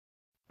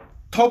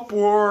Top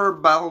War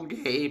Battle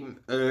Game.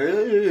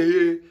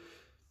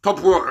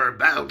 Top War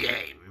Battle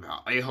Game.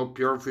 I hope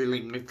you're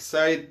feeling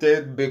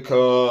excited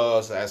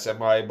because as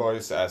am I,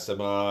 boys, as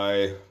am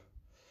I.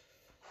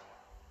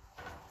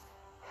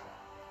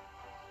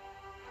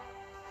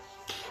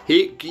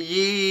 Heck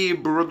ye,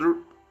 brother.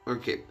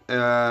 Okay,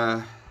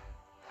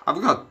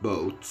 I've got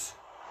boats.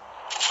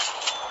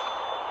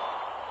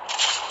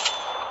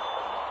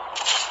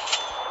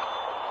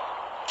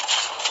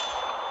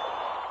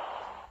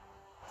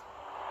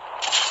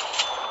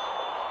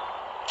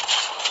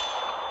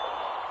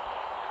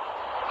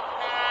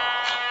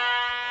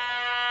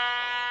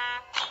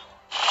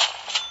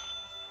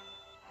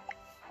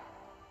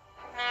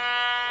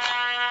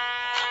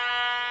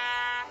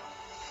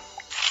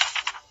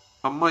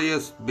 I might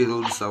just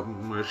build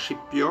some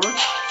shipyard.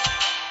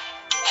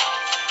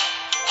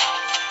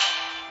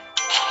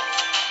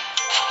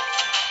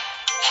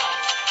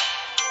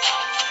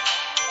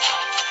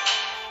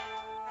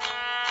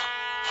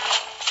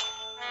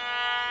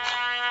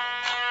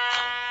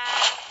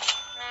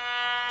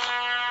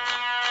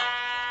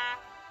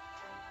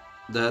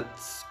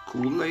 That's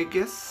cool, I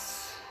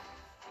guess.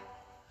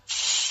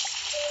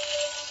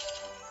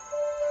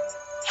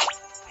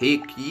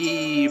 Heck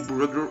ye,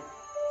 brother.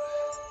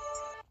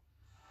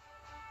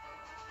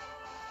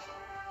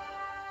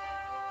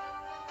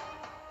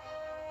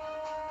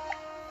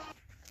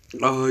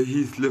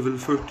 He's level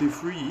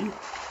 33,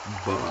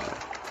 but...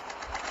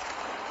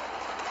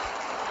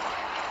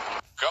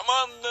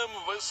 Командным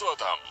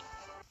высотам.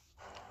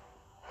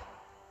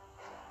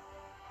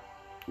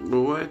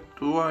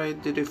 Why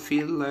did it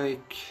feel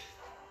like...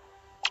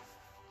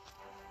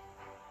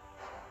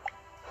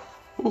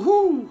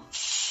 Woohoo!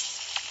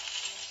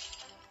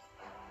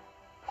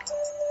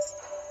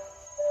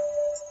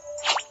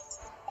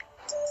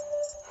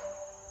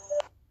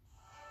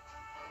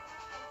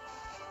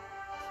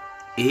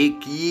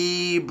 Heck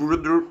ye,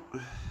 brother.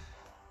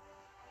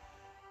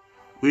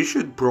 We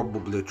should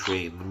probably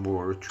train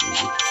more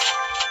troops.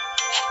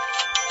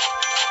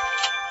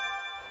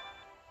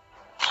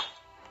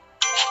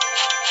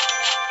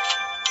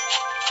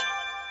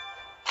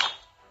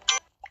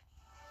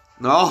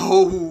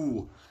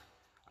 No!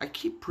 I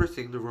keep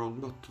pressing the wrong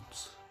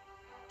buttons.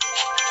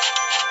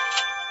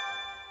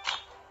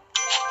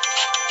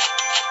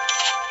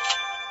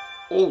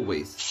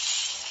 Always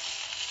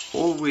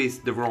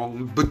the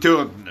wrong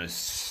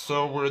buttons.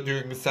 So we're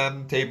doing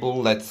sand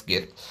table, let's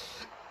get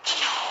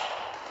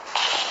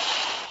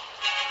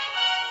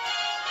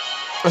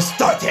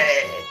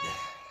started!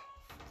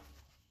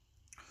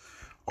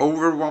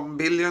 Over 1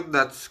 billion,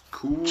 that's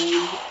cool.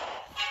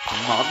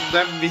 Come on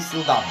then,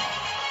 Whistledam.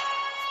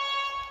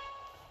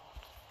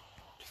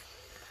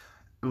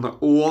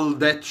 All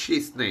that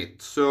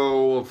shiznit,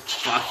 so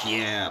fuck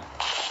yeah.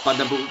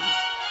 Badaboom.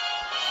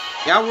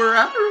 Yeah, we're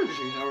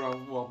averaging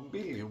around 1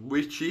 billion,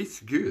 which is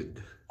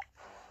good.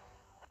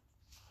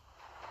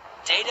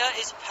 Data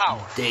is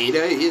power.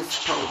 Data is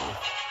power.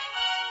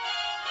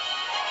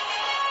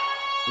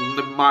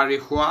 The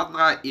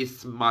marijuana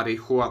is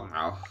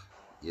marijuana.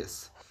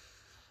 Yes.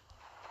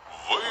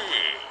 Вы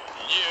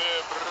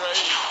не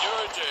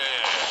пройдете.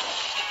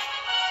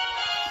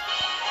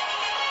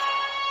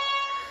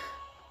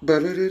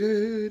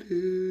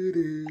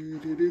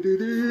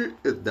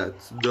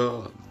 That's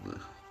done.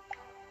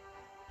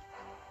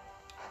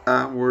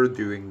 And we're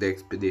doing the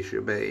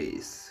expedition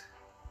base.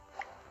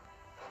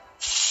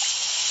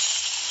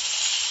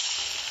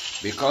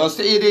 Because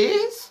it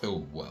is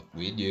what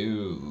we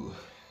do.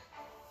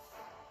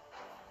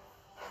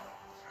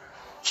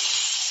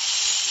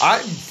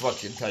 I'm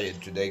fucking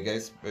tired today,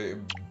 guys.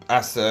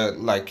 As a,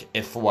 like,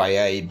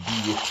 FYI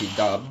BT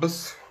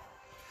dubs.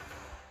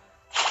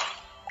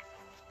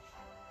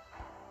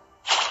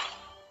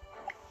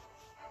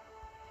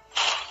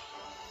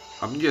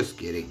 I'm just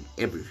getting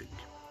everything.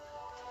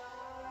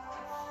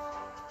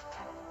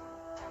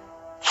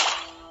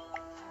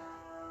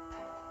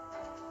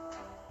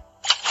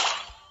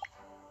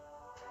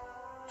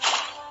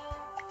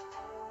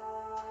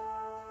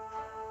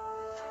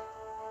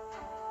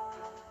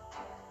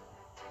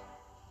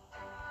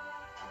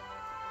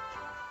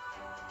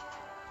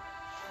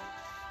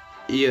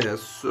 Yeah,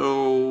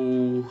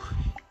 so...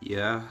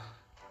 yeah.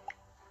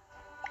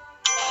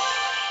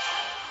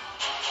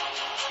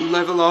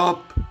 Level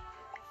up!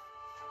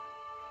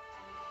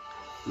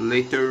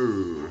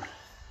 Later.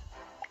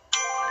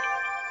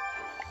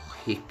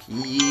 Heck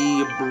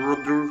yeah,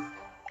 brother.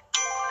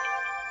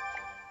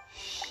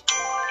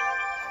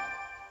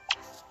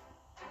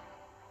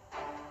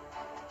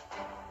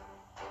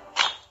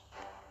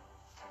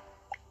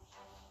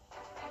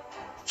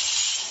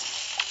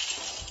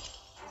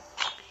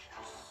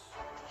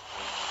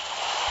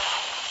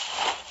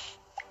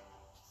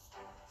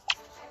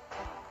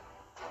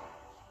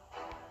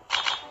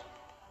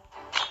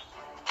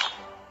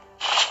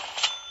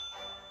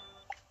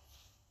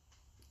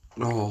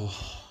 Oh.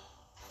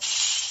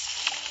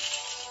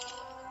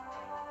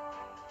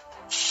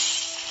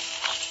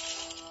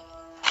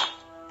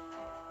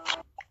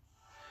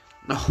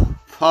 No,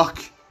 fuck.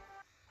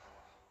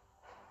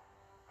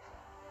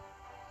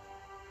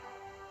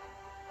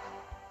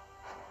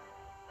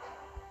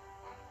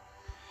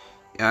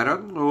 I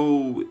don't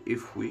know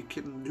if we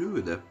can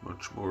do that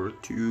much more,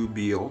 to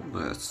be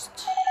honest.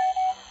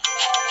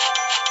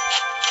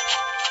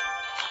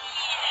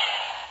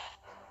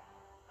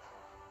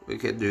 We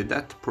can do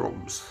that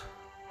proms.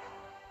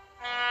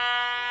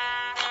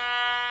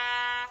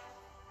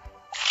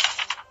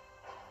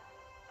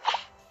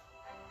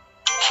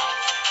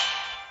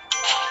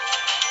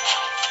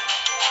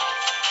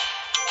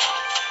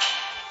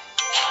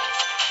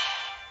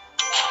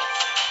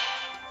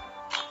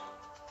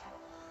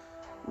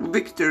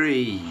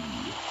 Victory!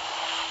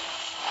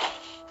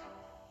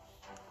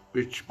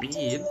 Which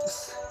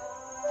means...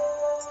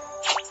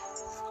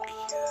 Fuck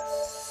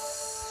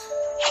yes.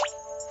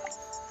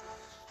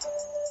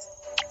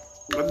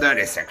 But that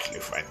is actually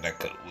kinda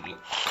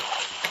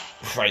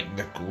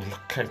cool.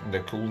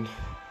 Kinda cool.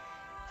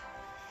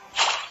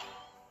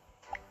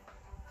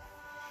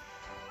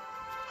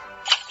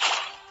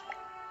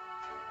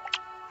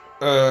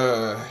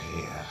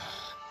 Yeah.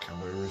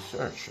 Can we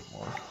research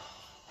more?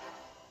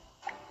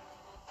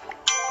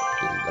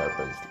 Build our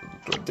base level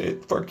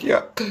 28. Fuck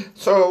yeah.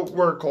 So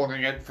we're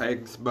calling it.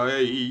 Thanks.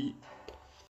 Bye.